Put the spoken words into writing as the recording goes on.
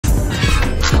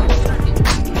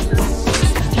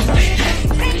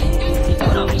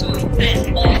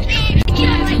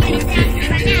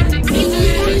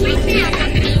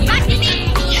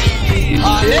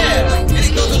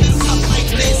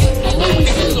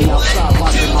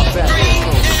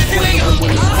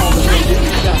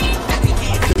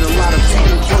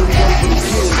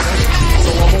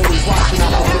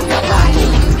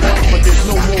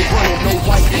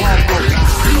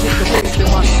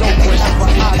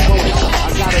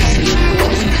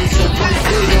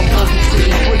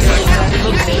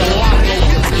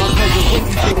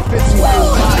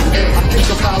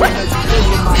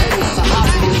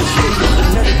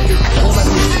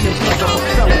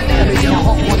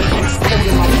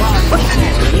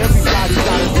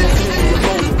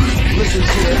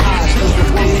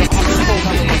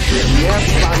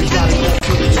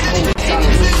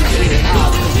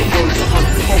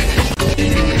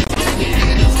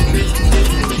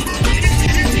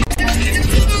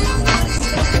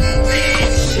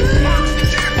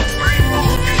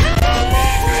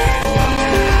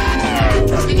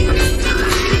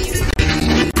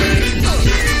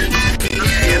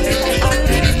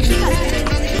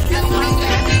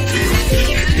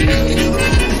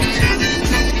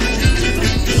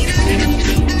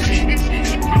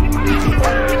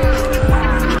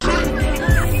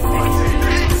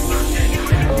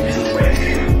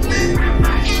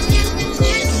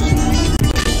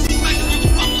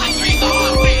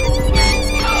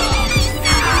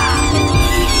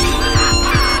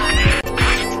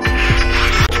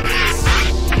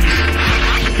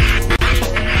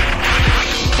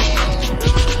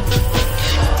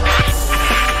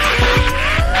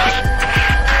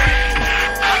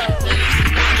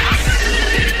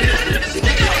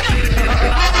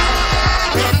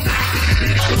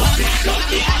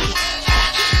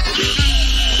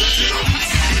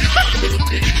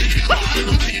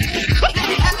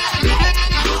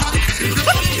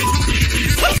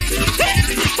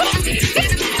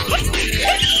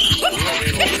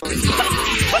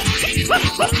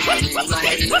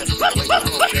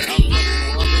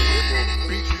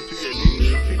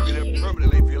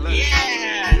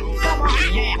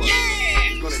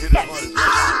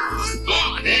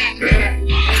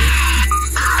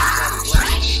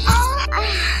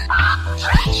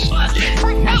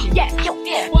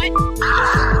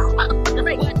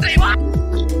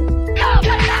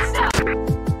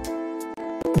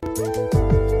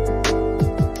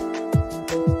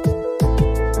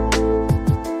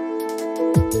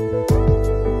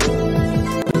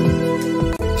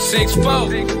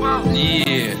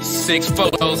Yeah, 6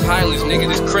 photos, Highlands, nigga,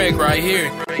 this Craig right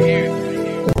here.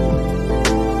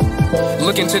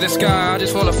 Looking to the sky, I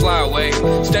just wanna fly away.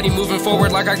 Steady moving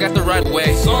forward like I got the right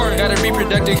way. Gotta be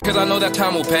productive cause I know that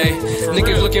time will pay.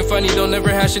 Niggas looking funny, don't never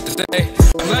have shit to say.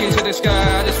 Looking to the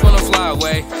sky, I just wanna fly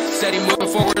away. Steady moving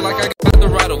forward like I got the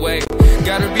right away.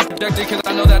 Gotta be productive cause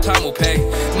I know that time will pay.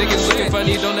 Niggas looking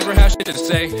funny, don't never have shit to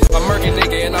say. I'm murking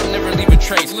nigga and I'll never leave a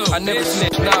trace. I never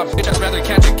snitch, nah bitch, I'd rather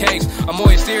catch a case. I'm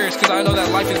always serious cause I know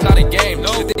that life is not a game.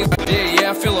 The things I did,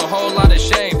 yeah, I feel a whole lot of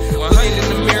shame. Looking in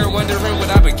the mirror, wondering what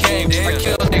I became. I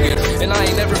kill niggas, and I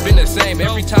ain't never been the same.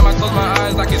 Every time I close my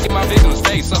eyes, I can see my victim's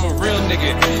face. I'm a real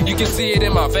nigga, you can see it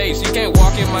in my face. You can't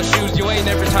walk in my shoes, you ain't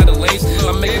never tied a lace.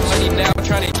 I'm making money now,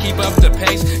 trying to keep up the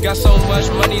pace. Got so much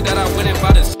money that I went and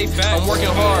bought a safe. I'm working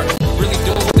hard, really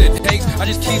doing what it takes. I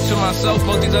just keep to myself,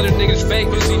 most these other niggas fake.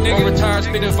 I'm retired,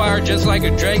 spitting fire just like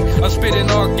a Drake. I'm spitting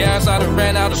all gas, I done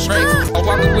ran out of brakes. I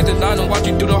walk up with a 9 and watch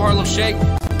you do the Harlem Shake.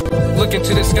 Looking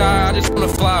to the sky, I just wanna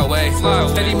fly away.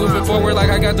 Steady moving forward like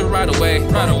I got the right away.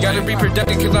 Gotta be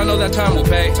productive cause I know that time will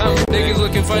pay. Niggas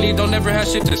looking funny, don't never have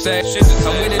shit to say.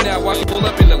 I'm winning now, watch me pull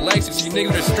up in the Lexus. You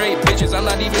niggas are straight bitches, I'm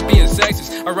not even being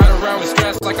sexist. I ride around with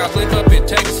stress like I live up in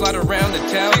Texas. Slide around the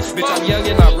town, bitch I'm young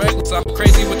and I'm reckless. I'm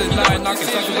crazy with the 9, knocking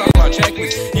suckers off my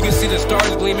checklist. You can see the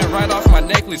stars gleaming right off my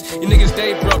necklace. You niggas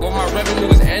stay broke, all my revenue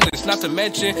is endless. Not to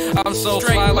mention, I'm so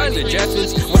fly like the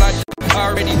Jetsons. When I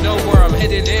already know where I'm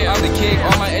headed. I'm the king,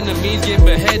 all my enemies get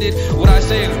beheaded. What I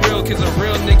say is real, cause a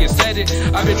real nigga said it.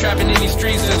 I've been trapping in these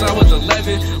streets since I was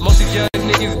 11. Most of these young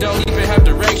niggas don't even have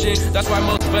direction. That's why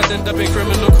most of us end up in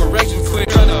criminal corrections. Quit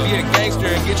trying to be a gangster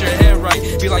and get your head right.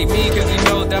 Be like me, cause you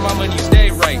know that my money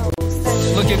stay right.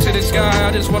 Looking to the sky,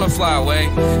 I just wanna fly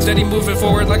away. Steady moving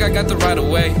forward like I got the right of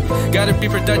way. Gotta be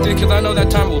productive cause I know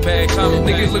that time will pay.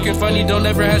 Niggas looking funny, don't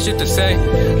ever have shit to say.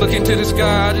 Looking to the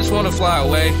sky, I just wanna fly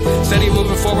away. Steady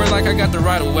moving forward like I got the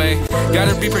right of way.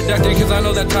 Gotta be productive cause I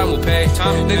know that time will pay.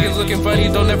 Niggas looking funny,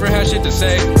 don't ever have shit to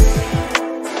say.